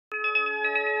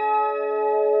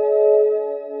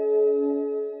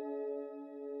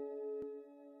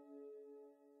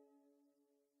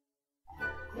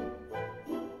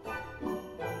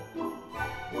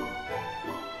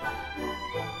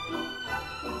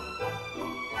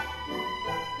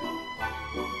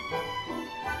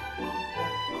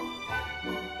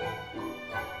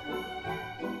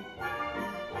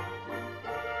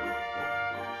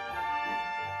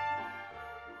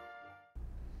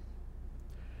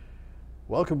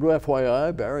Welcome to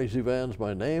FYI. Barry ZeVAN's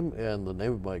my name, and the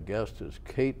name of my guest is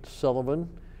Kate Sullivan.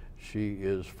 She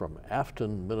is from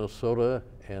Afton, Minnesota,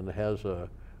 and has a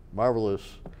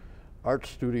marvelous art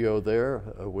studio there,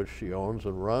 which she owns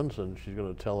and runs, and she's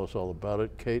going to tell us all about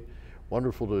it. Kate,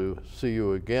 wonderful to see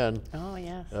you again. Oh,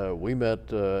 yes. We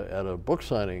met at a book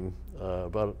signing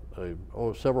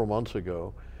several months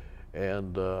ago,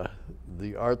 and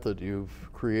the art that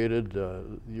you've created,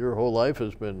 your whole life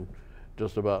has been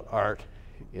just about art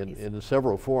in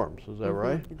several forms. Is that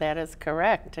right? That is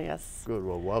correct, yes. Good,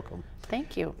 well, welcome.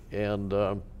 Thank you. And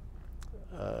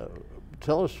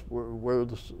tell us where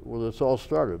this all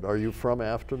started. Are you from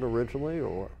Afton originally,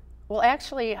 or? Well,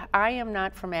 actually, I am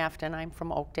not from Afton. I'm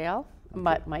from Oakdale,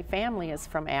 but my family is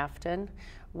from Afton.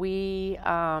 The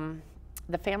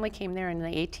family came there in the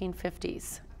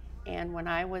 1850s, and when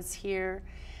I was here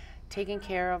taking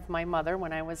care of my mother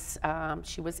when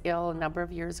she was ill a number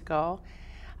of years ago,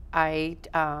 I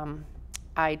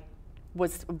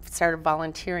started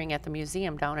volunteering at the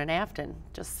museum down in Afton.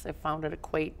 I found it a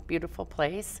quaint, beautiful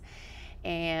place,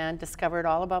 and discovered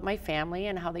all about my family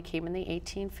and how they came in the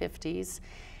 1850s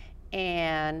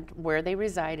and where they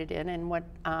resided in. And what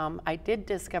I did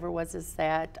discover was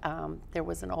that there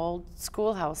was an old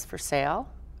schoolhouse for sale,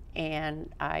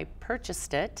 and I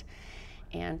purchased it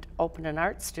and opened an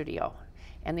art studio.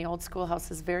 And the old schoolhouse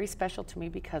is very special to me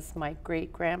because my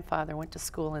great-grandfather went to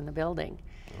school in the building.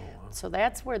 Oh, wow. So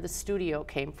that's where the studio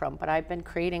came from, but I've been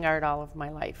creating art all of my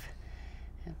life.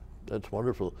 That's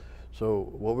wonderful.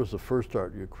 So what was the first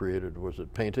art you created? Was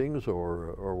it paintings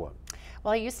or what?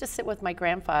 Well, I used to sit with my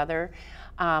grandfather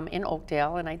in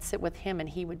Oakdale, and I'd sit with him and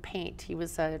he would paint. He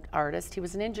was an artist. He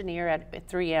was an engineer at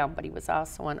 3M, but he was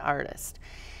also an artist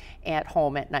at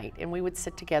home at night. And we would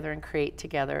sit together and create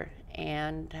together.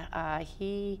 And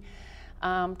he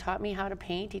taught me how to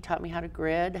paint. He taught me how to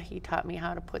grid. He taught me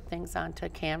how to put things onto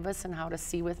canvas and how to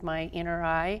see with my inner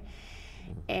eye.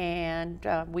 And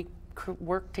we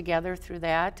worked together through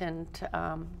that, and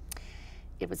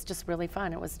it was just really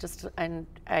fun. And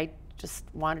I just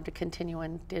wanted to continue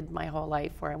and did my whole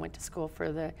life, where I went to school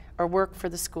worked for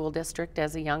the school district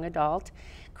as a young adult,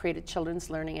 created children's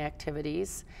learning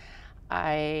activities.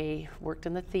 I worked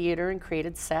in the theater and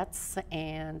created sets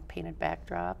and painted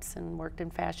backdrops and worked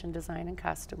in fashion design and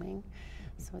costuming.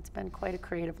 So it's been quite a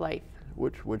creative life.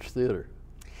 Which theater?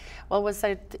 Well,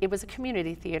 it was a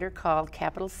community theater called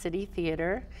Capital City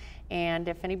Theater. And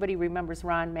if anybody remembers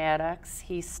Ron Maddox,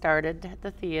 he started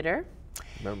the theater.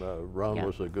 Remember, Ron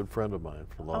was a good friend of mine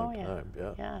for a long time.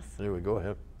 Yeah. Yes. Anyway, go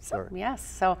ahead. Sorry. Yes.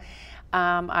 So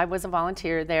I was a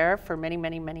volunteer there for many,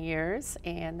 many, many years,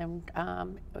 and then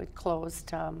it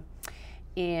closed I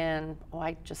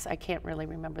can't really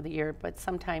remember the year, but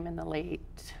sometime in the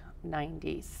late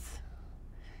 90s.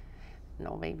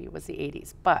 No, maybe it was the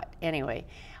 80s. But anyway,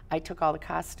 I took all the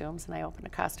costumes and I opened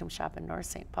a costume shop in North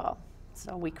St. Paul.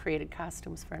 So we created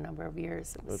costumes for a number of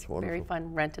years. It was very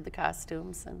fun. Rented the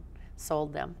costumes and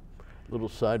sold them. Little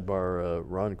sidebar,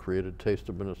 Ron created Taste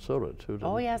of Minnesota too, didn't he?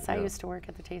 Oh yes, I used to work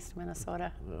at the Taste of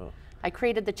Minnesota. Yeah. I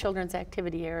created the children's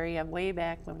activity area way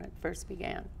back when it first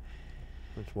began.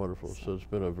 That's wonderful. So it's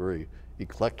been a very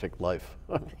eclectic life.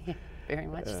 Yeah, very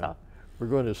much so. We're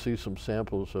going to see some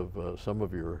samples of some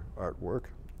of your artwork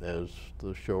as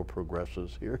the show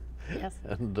progresses here. Yes.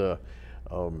 And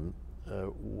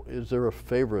is there a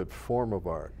favorite form of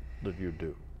art that you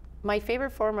do? My favorite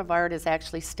form of art is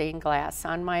actually stained glass.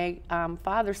 On my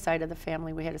father's side of the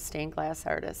family, we had a stained glass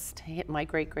artist. My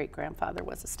great-great-grandfather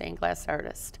was a stained glass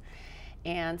artist.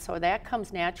 And so that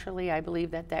comes naturally. I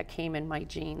believe that came in my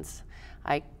genes.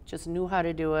 I just knew how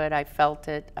to do it. I felt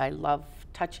it. I love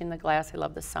touching the glass. I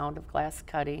love the sound of glass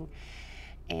cutting.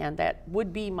 And that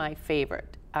would be my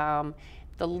favorite. The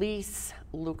least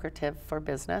lucrative for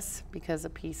business, because a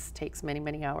piece takes many,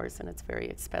 many hours and it's very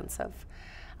expensive.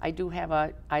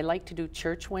 I like to do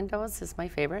church windows is my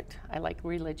favorite. I like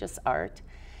religious art.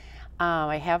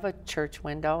 I have a church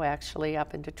window actually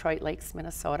up in Detroit Lakes,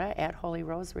 Minnesota at Holy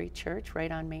Rosary Church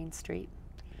right on Main Street.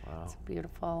 Wow. It's a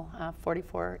beautiful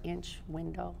 44-inch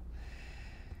window.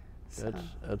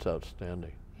 That's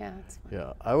outstanding. Yeah.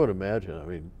 Yeah, I would imagine, I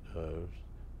mean,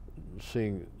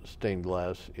 seeing stained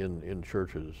glass in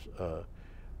churches,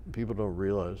 people don't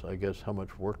realize, I guess, how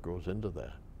much work goes into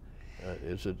that.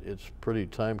 It's pretty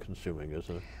time consuming,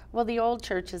 isn't it? Well, the old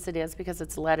churches it is because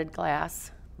it's leaded glass.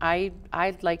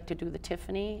 I'd like to do the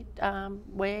Tiffany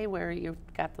way, where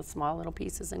you've got the small little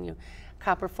pieces and you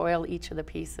copper foil each of the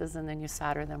pieces and then you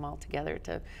solder them all together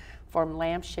to form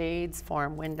lampshades,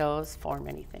 form windows, form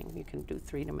anything. You can do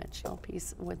three-dimensional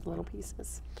piece with little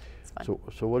pieces. It's fun.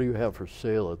 So what do you have for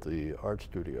sale at the art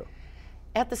studio?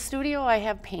 At the studio, I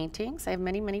have paintings. I have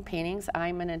many, many paintings.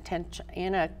 I'm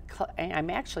I'm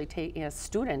actually taking a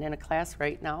student in a class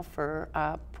right now for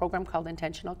a program called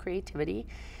Intentional Creativity.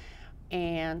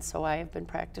 And so I have been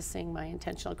practicing my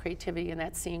intentional creativity, and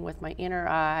that's seeing with my inner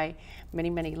eye, many,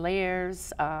 many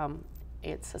layers.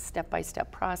 It's a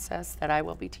step-by-step process that I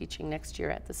will be teaching next year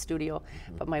at the studio.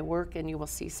 But my work, and you will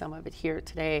see some of it here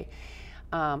today,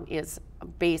 is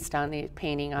based on the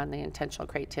painting on the intentional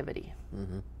creativity.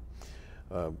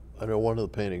 I know one of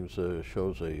the paintings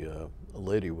shows a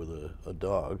lady with a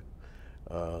dog,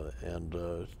 and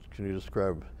can you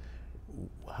describe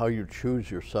how you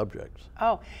choose your subjects?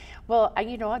 Oh, well,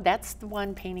 you know, that's the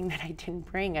one painting that I didn't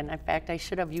bring, and in fact, I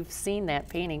should have. You've seen that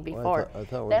painting before. I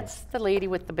thought that's the lady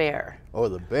with the bear. Oh,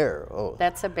 the bear. Oh,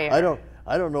 that's a bear.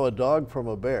 I don't know a dog from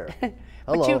a bear.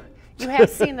 Hello. But you have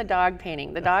seen the dog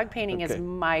painting. The dog painting is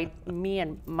me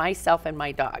and myself and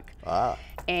my dog. Ah.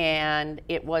 And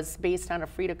it was based on a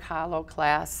Frida Kahlo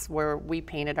class where we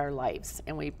painted our lives,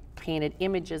 and we painted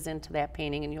images into that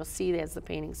painting, and you'll see as the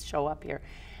paintings show up here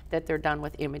that they're done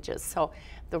with images. So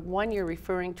the one you're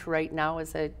referring to right now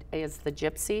is the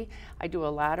gypsy. I do a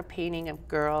lot of painting of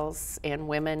girls and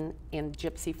women in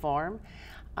gypsy form.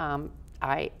 I'm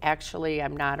not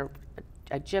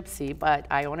a gypsy, but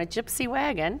I own a gypsy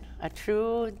wagon, a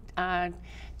true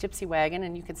gypsy wagon,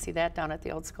 and you can see that down at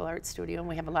the Old School Art Studio, and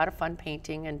we have a lot of fun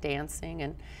painting and dancing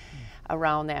and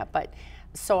around that. But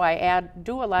so I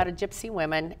do a lot of gypsy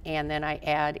women, and then I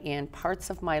add in parts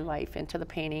of my life into the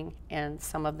painting, and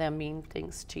some of them mean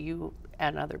things to you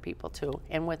and other people too.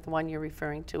 And with the one you're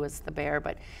referring to is the bear,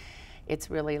 but it's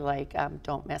really like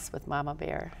don't mess with Mama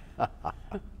Bear.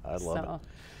 I love it.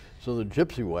 So the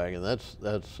gypsy wagon, that's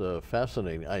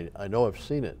fascinating. I know I've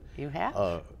seen it. You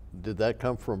have? Did that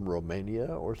come from Romania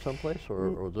or someplace, or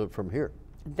was it from here?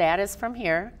 That is from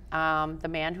here. The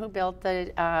man who built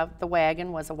the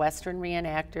wagon was a Western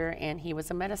reenactor, and he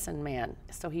was a medicine man.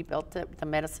 So he built the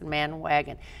medicine man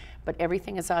wagon. But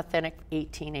everything is authentic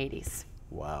 1880s.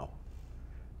 Wow.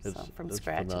 So from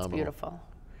scratch, phenomenal. It's beautiful.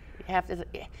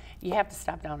 You have to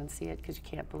stop down and see it, because you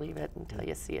can't believe it until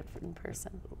you see it in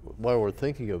person. While we're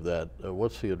thinking of that,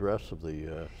 what's the address of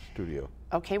the studio?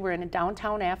 Okay, we're in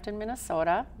downtown Afton,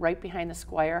 Minnesota, right behind the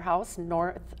Squire House,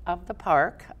 north of the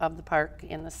park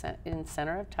in the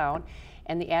center of town,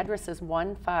 and the address is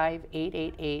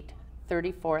 15888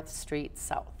 34th Street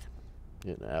South.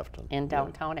 In Afton. In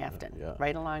downtown Afton, yeah.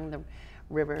 right along the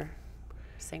river,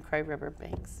 St. Croix River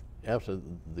banks.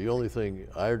 Afton, the only thing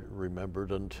I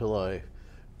remembered until I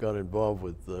got involved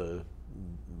with the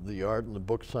art and the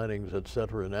book signings, et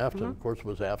cetera, in Afton, of course,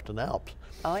 was Afton Alps.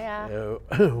 Oh, yeah.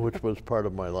 Which was part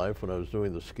of my life when I was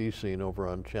doing the ski scene over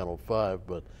on Channel 5.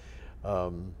 But,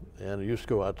 and I used to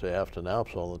go out to Afton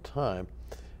Alps all the time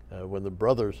when the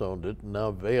brothers owned it, and now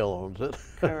Vail owns it.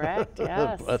 Correct,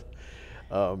 yes. But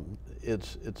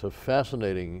it's a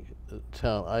fascinating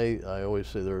town. I always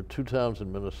say there are two towns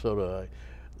in Minnesota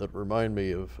that remind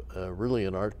me of really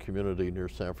an art community near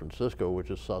San Francisco, which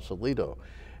is Sausalito.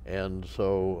 And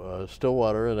so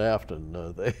Stillwater and Afton,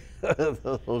 those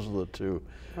are the two.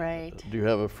 Right. Do you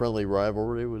have a friendly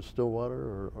rivalry with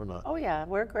Stillwater or not? Oh, yeah,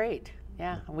 we're great.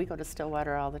 Yeah, we go to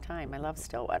Stillwater all the time. I love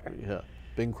Stillwater. Yeah.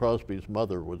 Bing Crosby's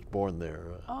mother was born there.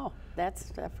 Oh, that's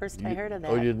the first I heard of that.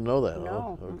 Oh, you didn't know that?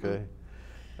 No. Oh, okay.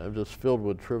 I'm just filled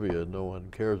with trivia no one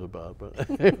cares about. But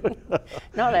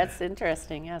no, that's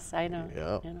interesting. Yes, I know.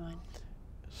 Yeah. You know.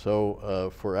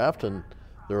 So for Afton,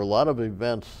 there are a lot of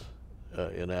events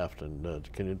in Afton.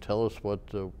 Can you tell us what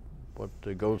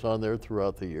goes on there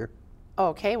throughout the year?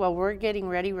 Okay, well, we're getting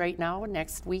ready right now.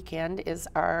 Next weekend is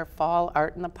our Fall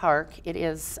Art in the Park. It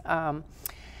is,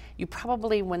 you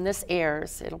probably, when this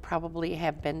airs, it'll probably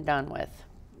have been done with.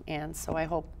 And so I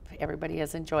hope everybody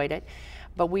has enjoyed it.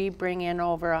 But we bring in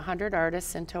over 100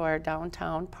 artists into our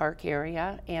downtown park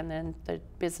area, and then the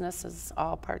businesses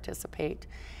all participate.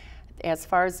 As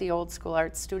far as the Old School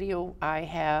Art Studio, I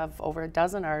have over a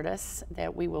dozen artists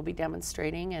that we will be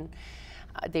demonstrating, and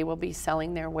they will be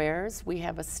selling their wares. We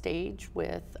have a stage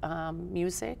with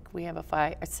music. We have a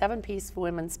 7-piece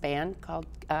women's band called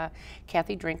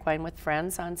Kathy Drinkwine with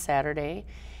Friends on Saturday,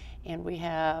 and we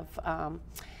have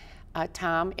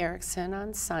Tom Erickson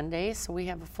on Sunday. So we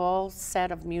have a full set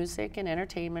of music and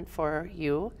entertainment for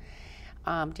you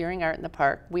during Art in the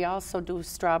Park. We also do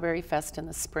Strawberry Fest in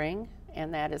the spring,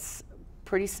 and that is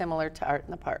pretty similar to Art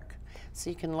in the Park. So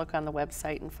you can look on the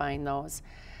website and find those.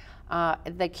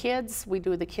 The kids, we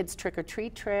do the Kids Trick or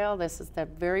Treat Trail. This is the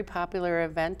very popular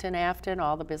event in Afton.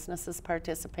 All the businesses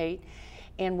participate.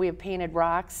 And we have painted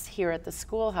rocks here at the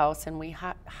schoolhouse, and we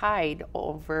hide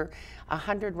over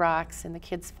 100 rocks, and the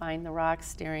kids find the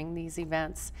rocks during these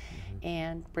events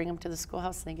and bring them to the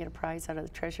schoolhouse, and they get a prize out of the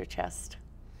treasure chest.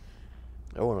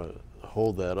 I want to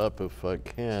hold that up if I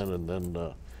can, and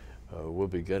then we'll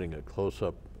be getting a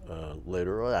close-up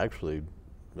later. Well, actually,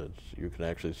 you can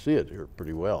actually see it here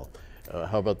pretty well.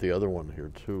 How about the other one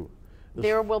here, too?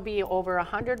 There will be over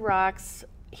 100 rocks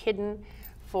hidden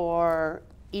for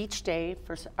each day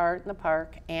for art in the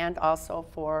park, and also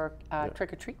for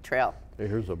trick-or-treat trail. Hey,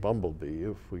 here's a bumblebee,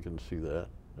 if we can see that.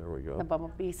 There we go. The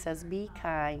bumblebee says, "Be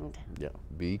kind." Yeah,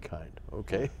 be kind.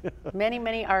 Okay. Many,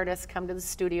 many artists come to the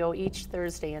studio each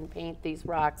Thursday and paint these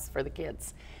rocks for the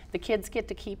kids. The kids get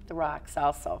to keep the rocks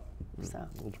also. So.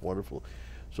 That's wonderful.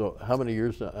 So how many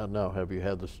years now have you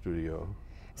had the studio?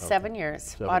 7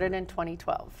 years. Bought it in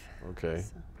 2012. Okay.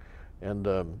 So. And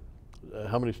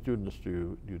how many students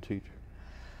do you teach?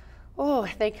 Oh,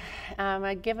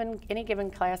 I've given any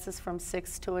given classes from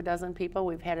 6 to a dozen people.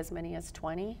 We've had as many as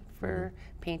 20 for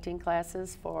painting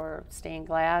classes, for stained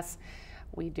glass.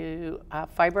 We do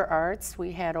fiber arts.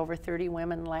 We had over 30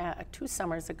 women 2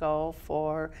 summers ago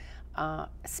for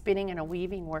spinning and a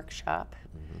weaving workshop,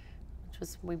 which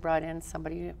was, we brought in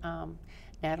somebody,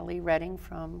 Natalie Redding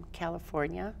from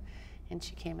California, and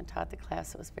she came and taught the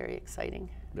class. It was very exciting.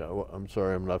 Yeah, well, I'm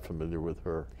sorry, I'm not familiar with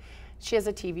her. She has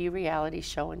a TV reality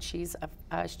show, and she's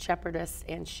a shepherdess,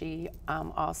 and she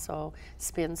also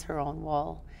spins her own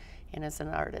wool and is an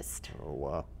artist. Oh,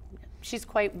 wow. She's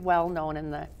quite well known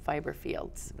in the fiber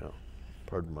fields. Yeah.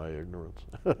 Pardon my ignorance.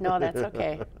 No, that's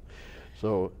okay.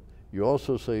 So you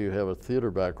also say you have a theater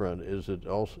background. Is it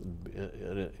also,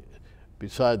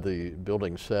 beside the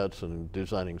building sets and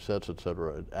designing sets, et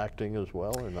cetera, acting as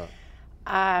well, or not?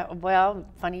 Well,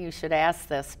 funny you should ask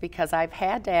this, because I've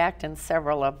had to act in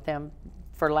several of them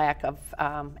for lack of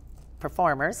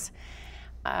performers,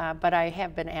 but I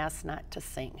have been asked not to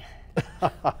sing.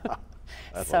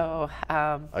 So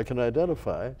I can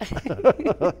identify.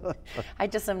 I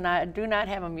just do not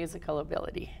have a musical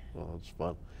ability. Well, it's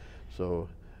fun. So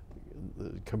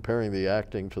comparing the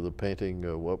acting to the painting,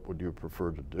 what would you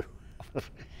prefer to do?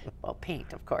 Well,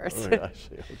 paint, of course. Oh, yeah, I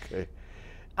see, okay.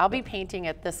 I'll be painting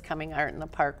at this coming Art in the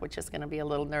Park, which is going to be a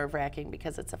little nerve-wracking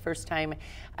because it's the first time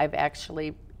I've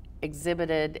actually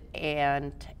exhibited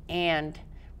and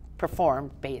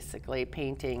performed, basically,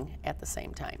 painting at the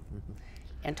same time.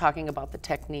 And talking about the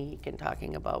technique and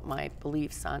talking about my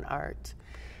beliefs on art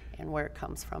and where it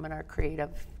comes from and our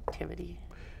creativity.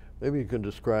 Maybe you can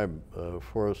describe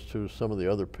for us, too, some of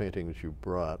the other paintings you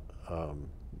brought,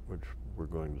 which we're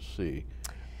going to see.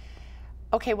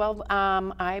 Okay, well,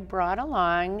 I brought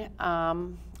along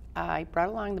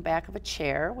the back of a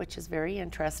chair, which is very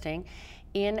interesting.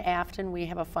 In Afton, we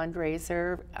have a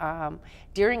fundraiser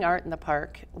during Art in the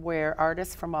Park where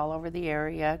artists from all over the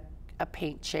area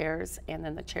paint chairs, and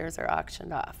then the chairs are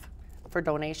auctioned off for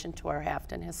donation to our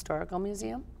Afton Historical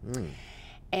Museum.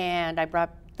 And I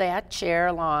brought that chair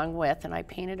along with, and I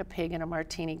painted a pig in a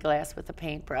martini glass with a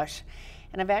paintbrush.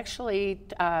 And I've actually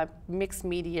mixed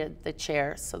media the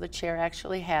chair, so the chair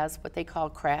actually has what they call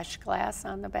crash glass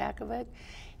on the back of it,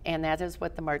 and that is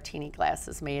what the martini glass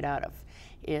is made out of,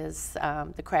 is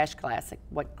the crash glass.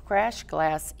 What crash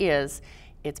glass is,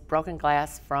 it's broken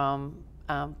glass from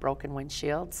broken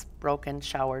windshields, broken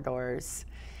shower doors,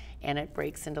 and it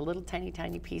breaks into little tiny,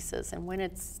 tiny pieces. And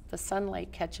when the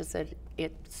sunlight catches it,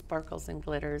 it sparkles and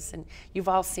glitters, and you've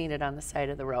all seen it on the side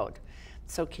of the road.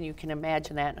 So you can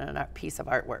imagine that in a piece of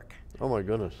artwork. Oh my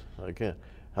goodness, I can't.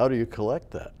 How do you collect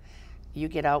that? You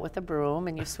get out with a broom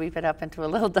and you sweep it up into a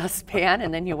little dustpan,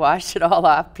 and then you wash it all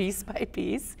off piece by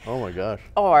piece. Oh my gosh.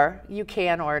 Or you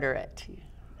can order it.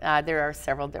 There are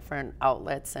several different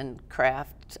outlets and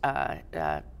craft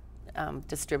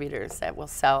distributors that will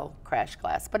sell crash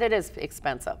glass, but it is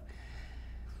expensive.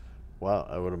 Wow,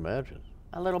 I would imagine.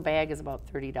 A little bag is about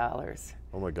 $30.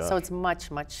 Oh my gosh. So it's much,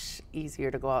 much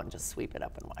easier to go out and just sweep it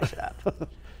up and wash it up.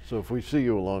 So if we see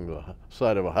you along the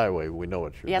side of a highway, we know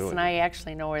what you're doing. Yes, and I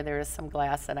actually know where there is some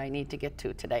glass that I need to get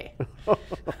to today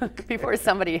before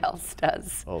somebody else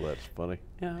does. Oh, that's funny.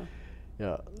 Yeah.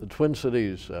 Yeah, the Twin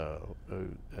Cities,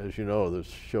 as you know, this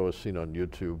show is seen on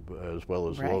YouTube as well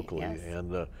as locally. Yes.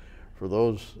 And for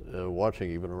those watching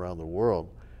even around the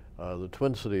world, the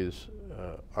Twin Cities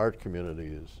art community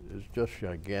is just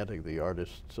gigantic. The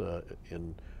artists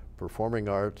in performing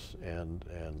arts and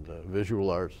visual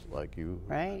arts like you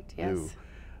do.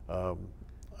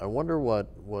 I wonder what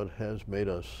has made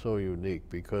us so unique,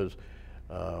 because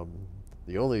the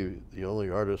the only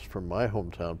artist from my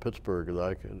hometown, Pittsburgh,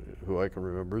 that who I can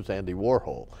remember is Andy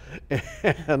Warhol,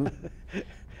 and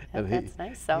that's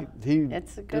nice. So he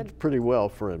it's a good, did pretty well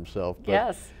for himself. But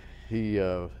yes.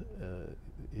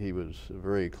 He was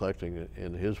very eclectic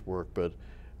in his work. But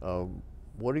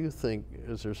what do you think?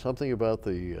 Is there something about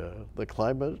the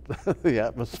climate, the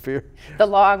atmosphere? The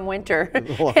long winter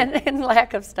and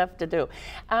lack of stuff to do.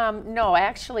 No,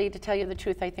 actually, to tell you the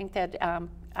truth, I think that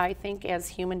I think as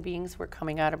human beings we're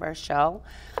coming out of our shell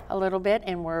a little bit,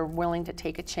 and we're willing to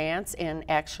take a chance and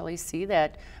actually see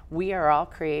that we are all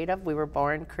creative. We were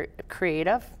born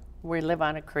creative. We live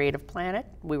on a creative planet.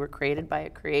 We were created by a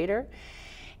creator.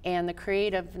 And the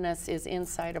creativeness is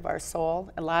inside of our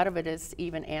soul. A lot of it is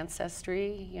even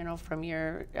ancestry, you know, from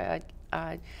your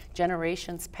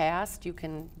generations past. You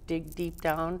can dig deep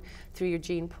down through your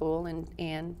gene pool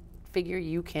and figure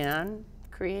you can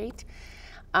create.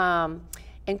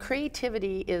 And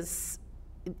creativity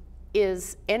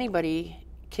is anybody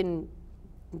can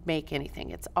make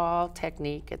anything. It's all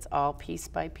technique. It's all piece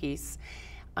by piece.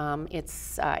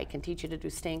 I can teach you to do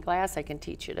stained glass. I can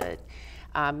teach you to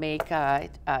make a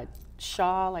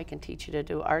shawl. I can teach you to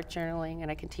do art journaling, and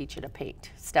I can teach you to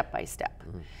paint step by step.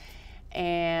 Mm-hmm.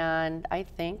 And I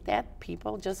think that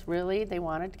people just really, they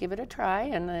wanted to give it a try,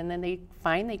 and then they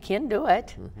find they can do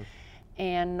it, mm-hmm.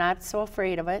 and not so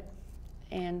afraid of it.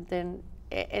 And then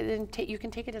you can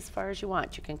take it as far as you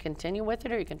want. You can continue with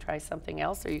it, or you can try something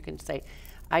else, or you can say,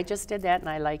 I just did that and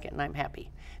I like it and I'm happy.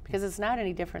 Because it's not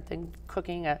any different than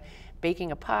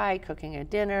baking a pie, cooking a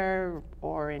dinner,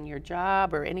 or in your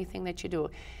job, or anything that you do.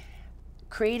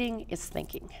 Creating is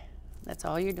thinking. That's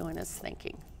all you're doing is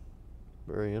thinking.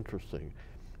 Very interesting.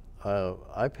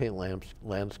 I paint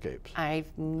landscapes. I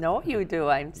know you do.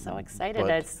 I'm so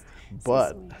excited.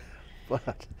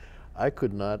 But I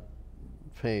could not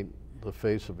paint the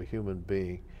face of a human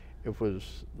being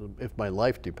if my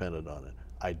life depended on it.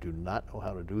 I do not know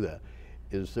how to do that.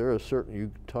 Is there a certain, you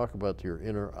talk about your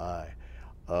inner eye,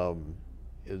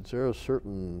 is there a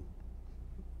certain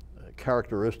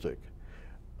characteristic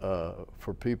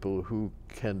for people who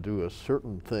can do a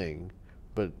certain thing,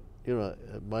 but you know,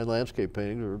 my landscape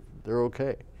paintings they're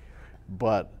okay,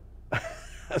 but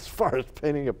as far as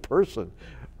painting a person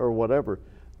or whatever,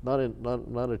 not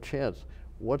a chance.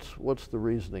 What's the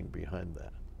reasoning behind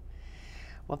that?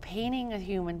 Well, painting a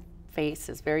human face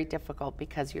is very difficult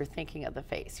because you're thinking of the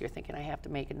face. You're thinking, I have to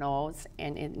make a nose,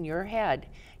 and in your head,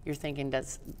 you're thinking,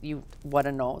 what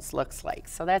a nose looks like.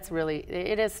 So that's really,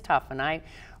 it is tough, and I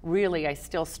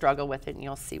still struggle with it, and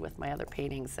you'll see with my other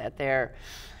paintings that they're,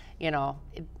 you know,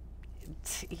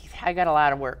 I got a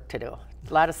lot of work to do,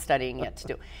 a lot of studying yet to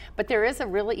do. But there is a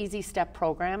really easy step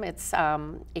program. It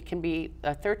can be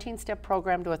a 13-step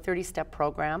program to a 30-step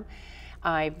program.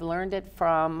 I've learned it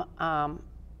from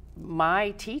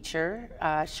my teacher,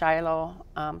 Shiloh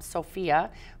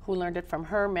Sophia, who learned it from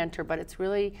her mentor, but it's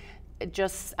really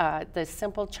just the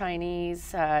simple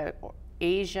Chinese,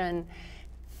 Asian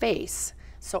face.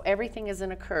 So everything is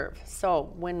in a curve.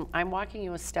 So when I'm walking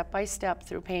you a step-by-step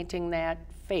through painting that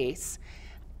face,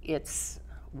 it's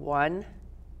 1,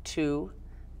 2,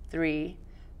 3,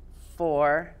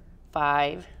 4,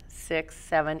 5, 6,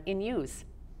 7 in use,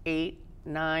 8,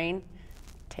 9,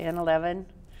 10, 11.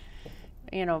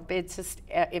 You know, it's just,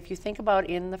 if you think about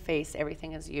in the face,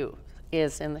 everything is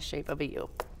in the shape of a U.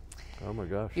 Oh my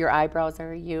gosh. Your eyebrows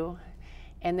are a U.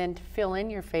 And then to fill in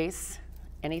your face,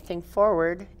 anything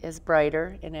forward is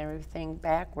brighter and everything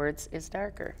backwards is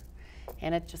darker.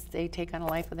 And they take on a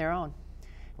life of their own.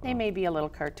 Wow. They may be a little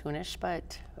cartoonish,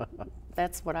 but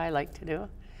that's what I like to do.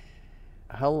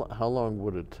 How long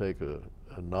would it take a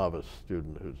novice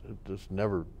student who's just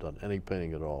never done any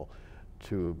painting at all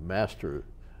to master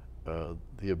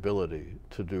the ability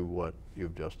to do what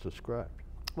you've just described?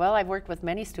 Well, I've worked with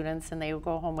many students, and they will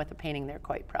go home with a painting they're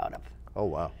quite proud of. Oh,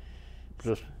 wow.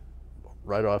 Just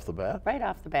right off the bat? Right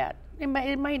off the bat. It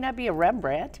might not be a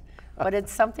Rembrandt, but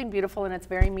it's something beautiful, and it's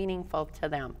very meaningful to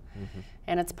them. Mm-hmm.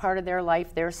 And it's part of their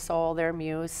life, their soul, their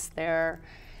muse, their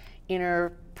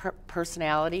inner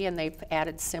personality, and they've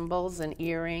added symbols and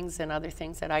earrings and other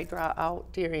things that I draw out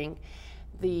during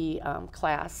the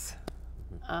class.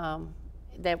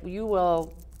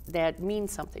 That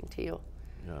means something to you.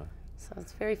 Yeah. So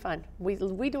it's very fun.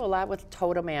 We do a lot with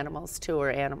totem animals too, or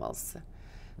animals.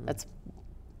 That's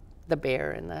the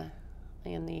bear in the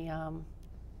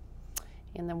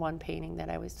one painting that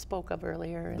I spoke of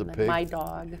earlier, and my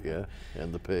dog. Yeah,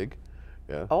 and the pig.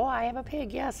 Yeah. Oh, I have a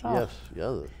pig. Yes. Oh. Yes.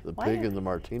 Yeah. The pig in the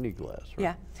martini glass.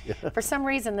 Right? Yeah. For some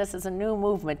reason, this is a new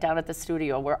movement down at the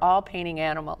studio. We're all painting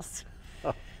animals.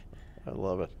 I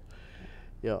love it.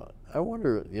 Yeah. I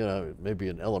wonder, you know, maybe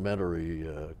an elementary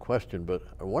question, but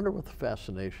I wonder what the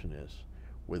fascination is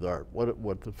with art.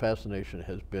 What the fascination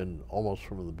has been almost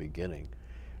from the beginning.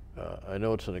 I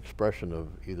know it's an expression of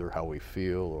either how we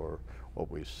feel or what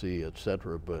we see,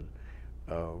 etc. But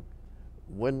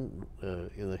when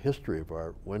in the history of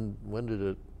art, when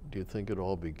do you think it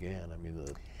all began? I mean,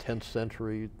 the 10th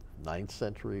century, 9th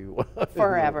century?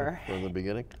 Forever. From the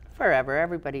beginning? Forever.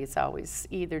 Everybody's always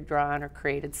either drawn or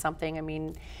created something. I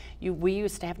mean, we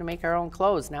used to have to make our own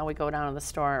clothes. Now we go down to the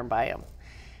store and buy them.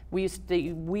 We used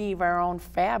to weave our own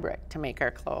fabric to make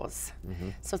our clothes. Mm-hmm.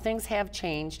 So things have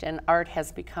changed, and art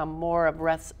has become more of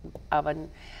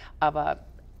a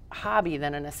hobby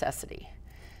than a necessity.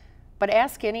 But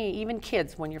ask any, even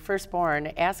kids, when you're first born,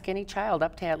 ask any child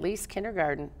up to at least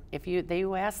kindergarten. If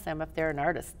you ask them if they're an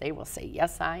artist, they will say,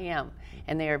 yes, I am.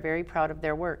 And they are very proud of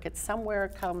their work. It's somewhere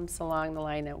comes along the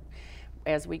line that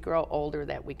as we grow older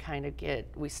that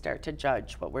we start to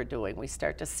judge what we're doing. We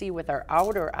start to see with our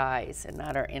outer eyes and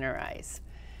not our inner eyes.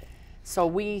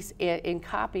 So in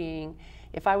copying,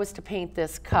 if I was to paint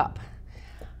this cup,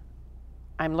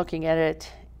 I'm looking at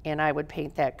it and I would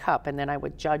paint that cup, and then I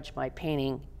would judge my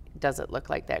painting. Does it look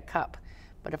like that cup?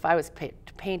 But if I was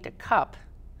to paint a cup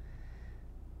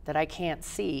that I can't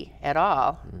see at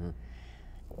all, mm-hmm.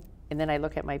 and then I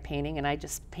look at my painting and I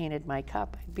just painted my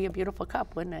cup, it'd be a beautiful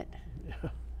cup, wouldn't it?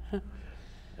 Yeah,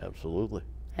 absolutely.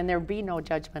 And there'd be no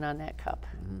judgment on that cup.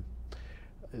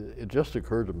 Mm-hmm. It just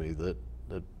occurred to me that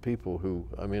people who,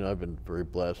 I mean, I've been very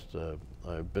blessed.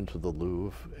 I've been to the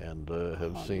Louvre and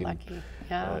have seen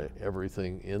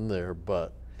everything in there,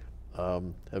 but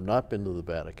have not been to the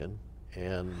Vatican,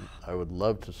 and I would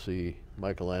love to see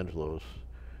Michelangelo's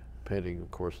painting,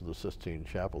 of course, of the Sistine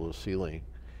Chapel, the ceiling.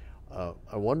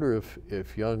 I wonder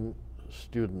if young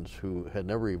students who had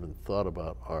never even thought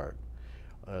about art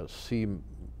see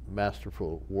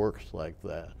masterful works like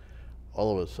that,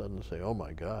 all of a sudden say, oh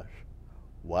my gosh,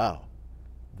 wow,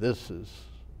 this is,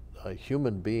 a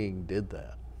human being did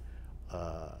that.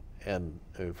 And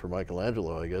for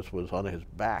Michelangelo, I guess, was on his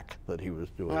back that he was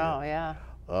doing it. Oh, yeah.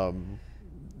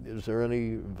 Is there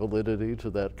any validity to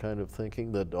that kind of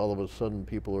thinking, that all of a sudden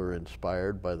people are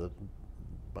inspired by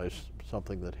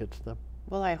something that hits them?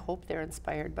 Well, I hope they're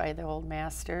inspired by the old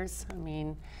masters. I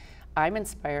mean, I'm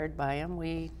inspired by them.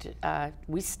 We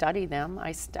study them.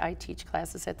 I teach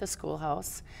classes at the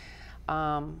schoolhouse.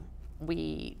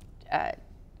 We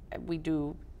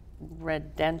do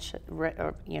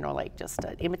like just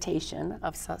an imitation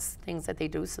of such things that they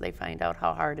do, so they find out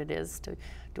how hard it is to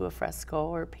do a fresco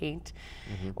or paint,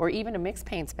 mm-hmm. or even to mix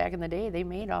paints. Back in the day, they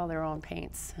made all their own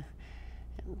paints.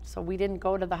 And so we didn't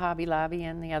go to the Hobby Lobby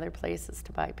and the other places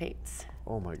to buy paints.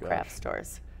 Oh my gosh. Craft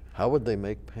stores. How would they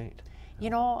make paint?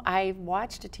 You know, I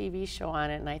watched a TV show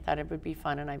on it and I thought it would be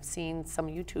fun, and I've seen some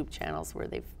YouTube channels where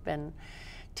they've been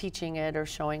teaching it or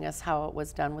showing us how it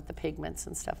was done with the pigments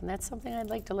and stuff, and that's something I'd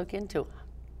like to look into.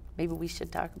 Maybe we should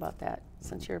talk about that,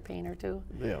 since you're a painter too.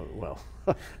 Yeah, well,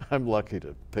 I'm lucky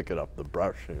to pick it up the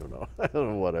brush, you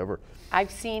know, whatever.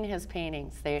 I've seen his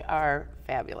paintings. They are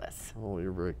fabulous. Oh,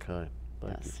 you're very kind.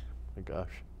 Thank you. My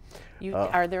gosh.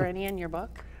 Are there any in your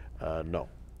book? No,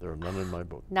 there are none in my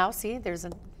book. Now see,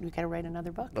 you gotta write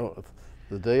another book. Oh,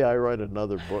 the day I write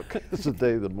another book is the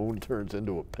day the moon turns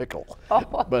into a pickle.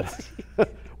 Oh. But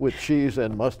with cheese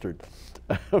and mustard.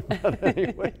 But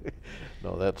anyway,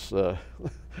 no, that's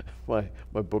my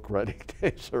book writing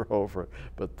days are over.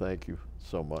 But thank you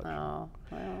so much. Oh,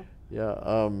 well. Yeah,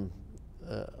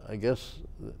 I guess,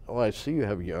 I see you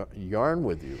have yarn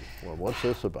with you. Well, what's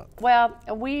this about? Well,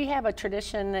 we have a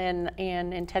tradition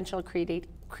in intentional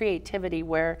creativity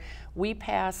where we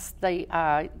pass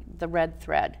the red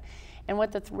thread. And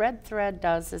what the red thread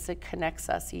does is it connects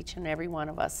us, each and every one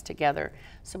of us, together.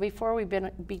 So before we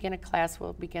begin a class,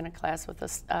 we'll begin a class with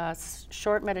a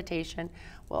short meditation.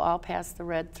 We'll all pass the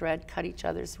red thread, cut each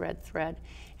other's red thread,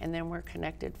 and then we're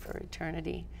connected for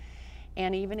eternity.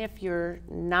 And even if you're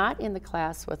not in the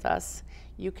class with us,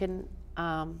 you can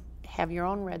have your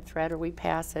own red thread, or we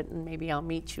pass it, and maybe I'll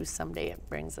meet you someday. It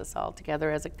brings us all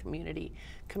together as a community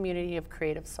of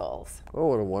creative souls. Oh,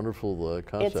 what a wonderful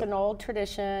concept. It's an old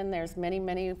tradition. There's many,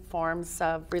 many forms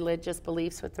of religious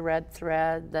beliefs with the red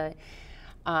thread. The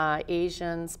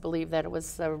Asians believe that it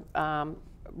was the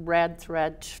red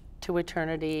thread to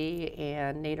eternity,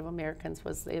 and Native Americans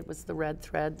it was the red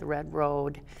thread, the red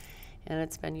road. And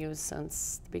it's been used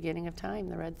since the beginning of time,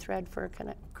 the red thread for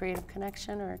a creative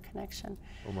connection or a connection.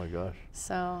 Oh my gosh.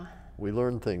 So. We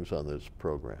learn things on this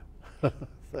program.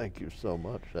 Thank you so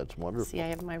much. That's wonderful. See, I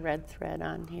have my red thread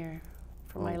on here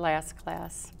for my last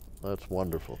class. That's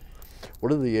wonderful.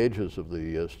 What are the ages of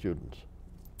the students?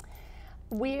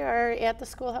 We are at the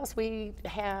schoolhouse. We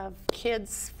have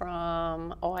kids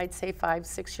from, oh, I'd say 5,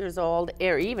 6 years old,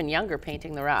 or even younger,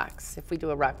 painting the rocks if we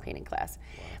do a rock painting class.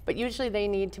 Wow. But usually they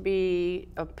need to be,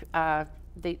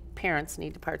 the parents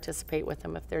need to participate with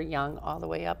them if they're young, all the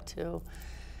way up to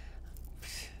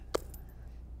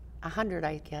 100,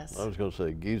 I guess. I was going to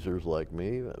say geezers like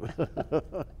me.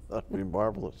 That'd be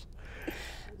marvelous.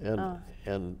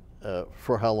 And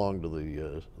for how long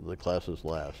do the classes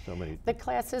last? How many? The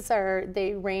classes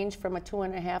they range from a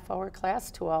 2.5-hour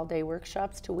class to all-day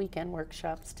workshops to weekend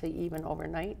workshops to even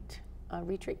overnight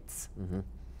retreats. Mm-hmm.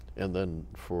 And then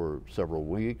for several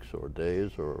weeks or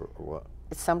days or what?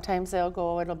 Sometimes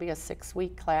it'll be a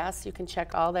 6-week class. You can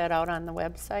check all that out on the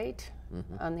website.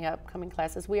 Mm-hmm. On the upcoming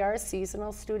classes. We are a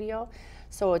seasonal studio,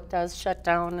 so it does shut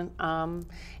down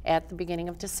at the beginning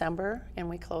of December, and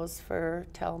we close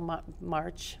till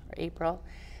March or April,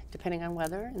 depending on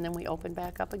weather, and then we open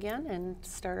back up again and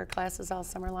start our classes all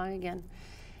summer long again.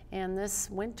 And this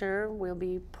winter, we'll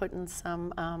be putting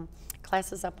some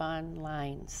classes up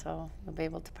online, so you'll be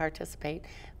able to participate.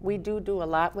 We do a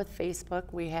lot with Facebook.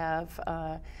 We have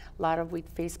a lot of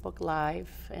Facebook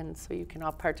Live, and so you can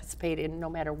all participate in no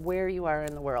matter where you are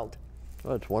in the world. Oh,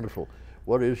 that's wonderful.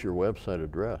 What is your website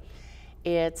address?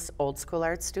 It's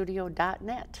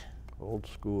oldschoolartstudio.net.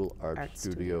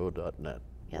 Oldschoolartstudio.net.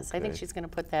 Yes, okay. I think she's going to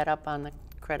put that up on the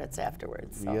credits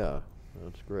afterwards. So. Yeah,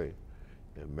 that's great.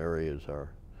 And Mary is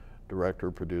our director,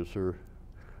 producer,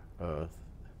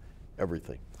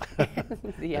 everything.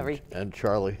 And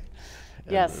Charlie.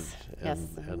 Yes,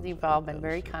 you've all been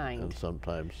very kind. And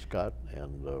sometimes Scott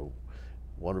and a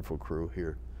wonderful crew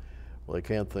here. Well, I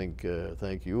can't thank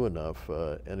you enough.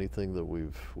 Anything that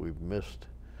we've missed,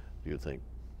 do you think?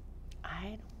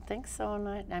 I don't think so,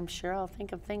 and I'm sure I'll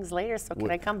think of things later. So can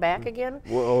I come back again?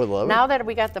 Well, I love now that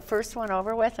we got the first one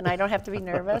over with, and I don't have to be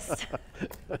nervous.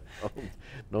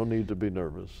 No need to be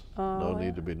nervous. No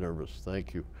need to be nervous.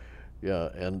 Thank you. Yeah,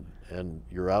 and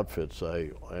your outfits, I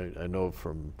know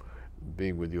from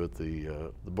being with you at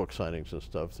the book signings and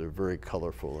stuff, they're very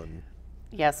colorful. And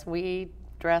yes, we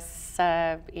dress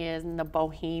in the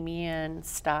bohemian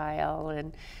style,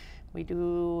 and we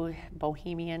do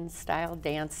bohemian style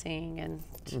dancing, and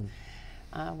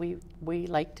we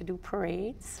like to do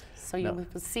parades, so you will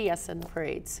see us in the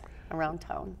parades around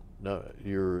town. Now,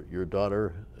 your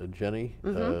daughter, Jenny,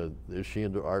 is she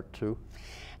into art too?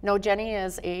 No, Jenny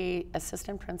is a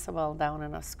assistant principal down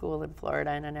in a school in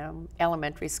Florida, in an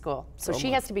elementary school. So she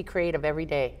has to be creative every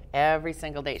day. Every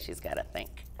single day she's got to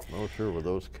think. Oh, sure, with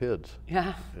those kids.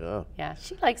 Yeah. Yeah. Yeah,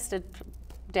 she likes to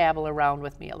dabble around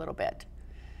with me a little bit.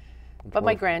 But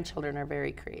my grandchildren are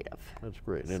very creative. That's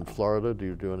great. And in Florida, do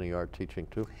you do any art teaching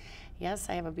too? Yes,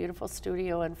 I have a beautiful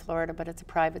studio in Florida, but it's a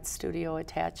private studio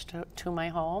attached to my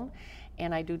home.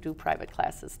 And I do private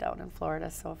classes down in Florida.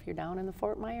 So if you're down in the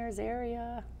Fort Myers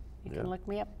area, you can look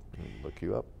me up. Look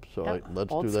you up. So let's do that.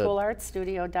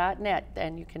 Oldschoolartstudio.net,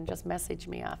 and you can just message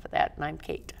me off of that, and I'm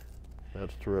Kate.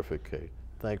 That's terrific, Kate.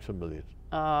 Thanks a million.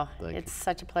 It's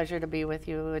such a pleasure to be with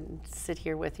you and sit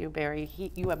here with you, Barry.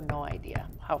 You have no idea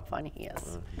how fun he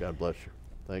is. God bless you.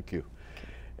 Thank you.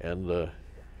 And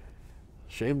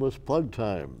shameless plug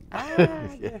time.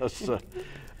 Yes,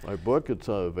 my book, it's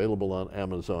available on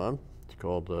Amazon. It's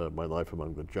called My Life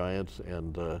Among the Giants,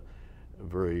 and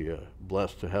very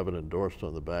blessed to have it endorsed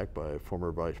on the back by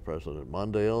former Vice President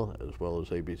Mondale, as well as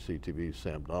ABC TV's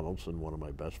Sam Donaldson, one of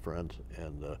my best friends,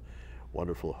 and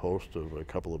wonderful host of a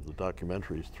couple of the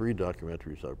documentaries, 3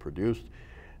 documentaries I've produced.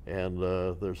 And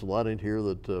there's a lot in here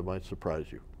that might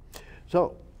surprise you.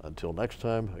 So until next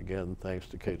time, again, thanks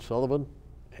to Kate Sullivan,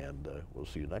 and we'll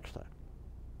see you next time.